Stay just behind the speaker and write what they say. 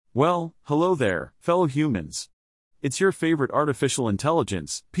Well, hello there, fellow humans. It's your favorite artificial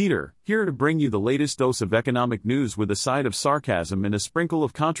intelligence, Peter, here to bring you the latest dose of economic news with a side of sarcasm and a sprinkle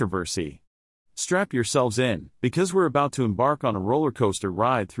of controversy. Strap yourselves in, because we're about to embark on a roller coaster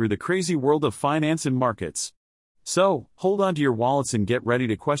ride through the crazy world of finance and markets. So, hold on to your wallets and get ready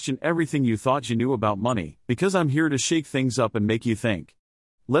to question everything you thought you knew about money, because I'm here to shake things up and make you think.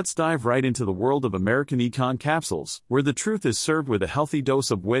 Let's dive right into the world of American econ capsules, where the truth is served with a healthy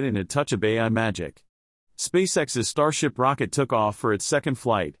dose of wit and a touch of AI magic. SpaceX's Starship rocket took off for its second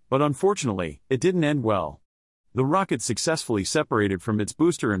flight, but unfortunately, it didn't end well. The rocket successfully separated from its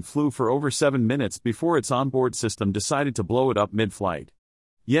booster and flew for over 7 minutes before its onboard system decided to blow it up mid-flight.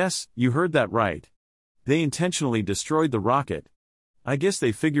 Yes, you heard that right. They intentionally destroyed the rocket. I guess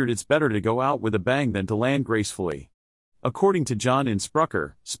they figured it's better to go out with a bang than to land gracefully. According to John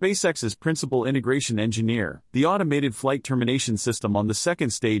Insprucker, SpaceX's principal integration engineer, the automated flight termination system on the second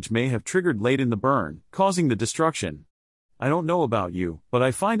stage may have triggered late in the burn, causing the destruction. I don't know about you, but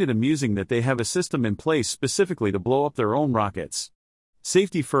I find it amusing that they have a system in place specifically to blow up their own rockets.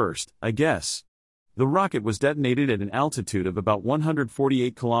 Safety first, I guess. The rocket was detonated at an altitude of about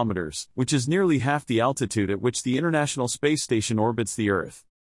 148 kilometers, which is nearly half the altitude at which the International Space Station orbits the Earth.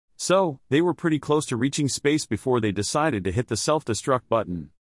 So, they were pretty close to reaching space before they decided to hit the self-destruct button.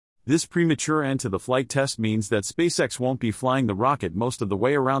 This premature end to the flight test means that SpaceX won't be flying the rocket most of the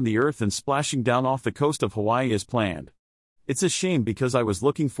way around the Earth and splashing down off the coast of Hawaii as planned. It's a shame because I was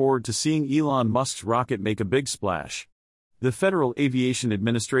looking forward to seeing Elon Musk's rocket make a big splash. The Federal Aviation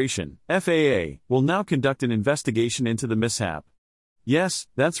Administration, FAA, will now conduct an investigation into the mishap. Yes,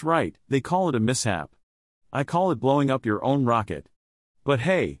 that's right, they call it a mishap. I call it blowing up your own rocket. But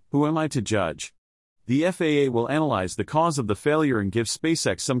hey, who am I to judge? The FAA will analyze the cause of the failure and give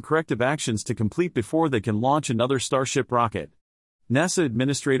SpaceX some corrective actions to complete before they can launch another Starship rocket. NASA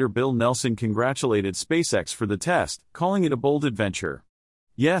Administrator Bill Nelson congratulated SpaceX for the test, calling it a bold adventure.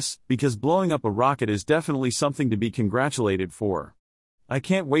 Yes, because blowing up a rocket is definitely something to be congratulated for. I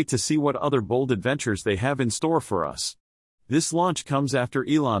can't wait to see what other bold adventures they have in store for us. This launch comes after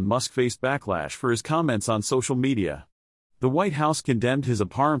Elon Musk faced backlash for his comments on social media. The White House condemned his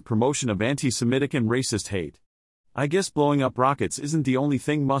apparent promotion of anti-Semitic and racist hate. I guess blowing up rockets isn't the only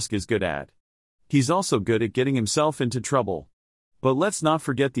thing Musk is good at. He's also good at getting himself into trouble. But let's not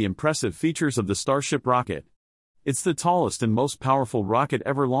forget the impressive features of the Starship rocket. It's the tallest and most powerful rocket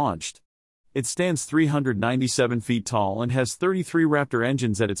ever launched. It stands 397 feet tall and has 33 Raptor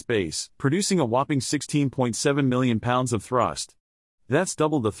engines at its base, producing a whopping 16.7 million pounds of thrust. That's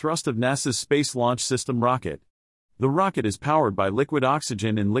double the thrust of NASA's Space Launch System rocket. The rocket is powered by liquid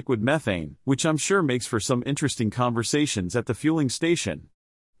oxygen and liquid methane, which I'm sure makes for some interesting conversations at the fueling station.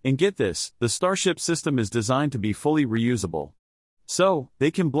 And get this, the Starship system is designed to be fully reusable. So,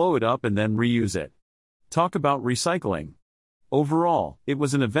 they can blow it up and then reuse it. Talk about recycling. Overall, it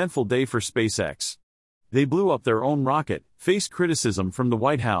was an eventful day for SpaceX. They blew up their own rocket, faced criticism from the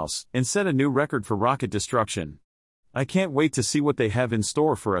White House, and set a new record for rocket destruction. I can't wait to see what they have in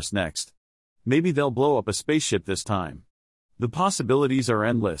store for us next. Maybe they'll blow up a spaceship this time. The possibilities are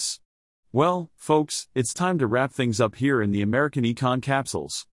endless. Well, folks, it's time to wrap things up here in the American Econ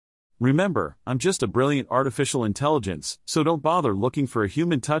Capsules. Remember, I'm just a brilliant artificial intelligence, so don't bother looking for a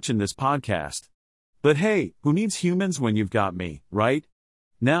human touch in this podcast. But hey, who needs humans when you've got me, right?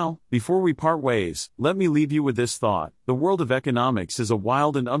 Now, before we part ways, let me leave you with this thought: the world of economics is a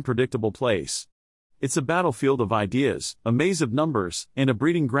wild and unpredictable place. It's a battlefield of ideas, a maze of numbers, and a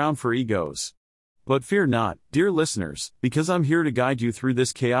breeding ground for egos. But fear not, dear listeners, because I'm here to guide you through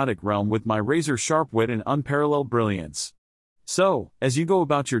this chaotic realm with my razor-sharp wit and unparalleled brilliance. So, as you go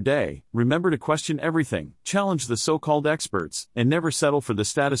about your day, remember to question everything, challenge the so-called experts, and never settle for the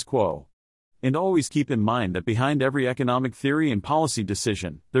status quo. And always keep in mind that behind every economic theory and policy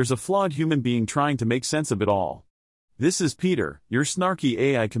decision, there's a flawed human being trying to make sense of it all. This is Peter, your snarky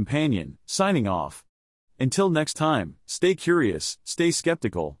AI companion, signing off. Until next time, stay curious, stay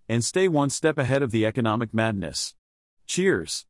skeptical, and stay one step ahead of the economic madness. Cheers.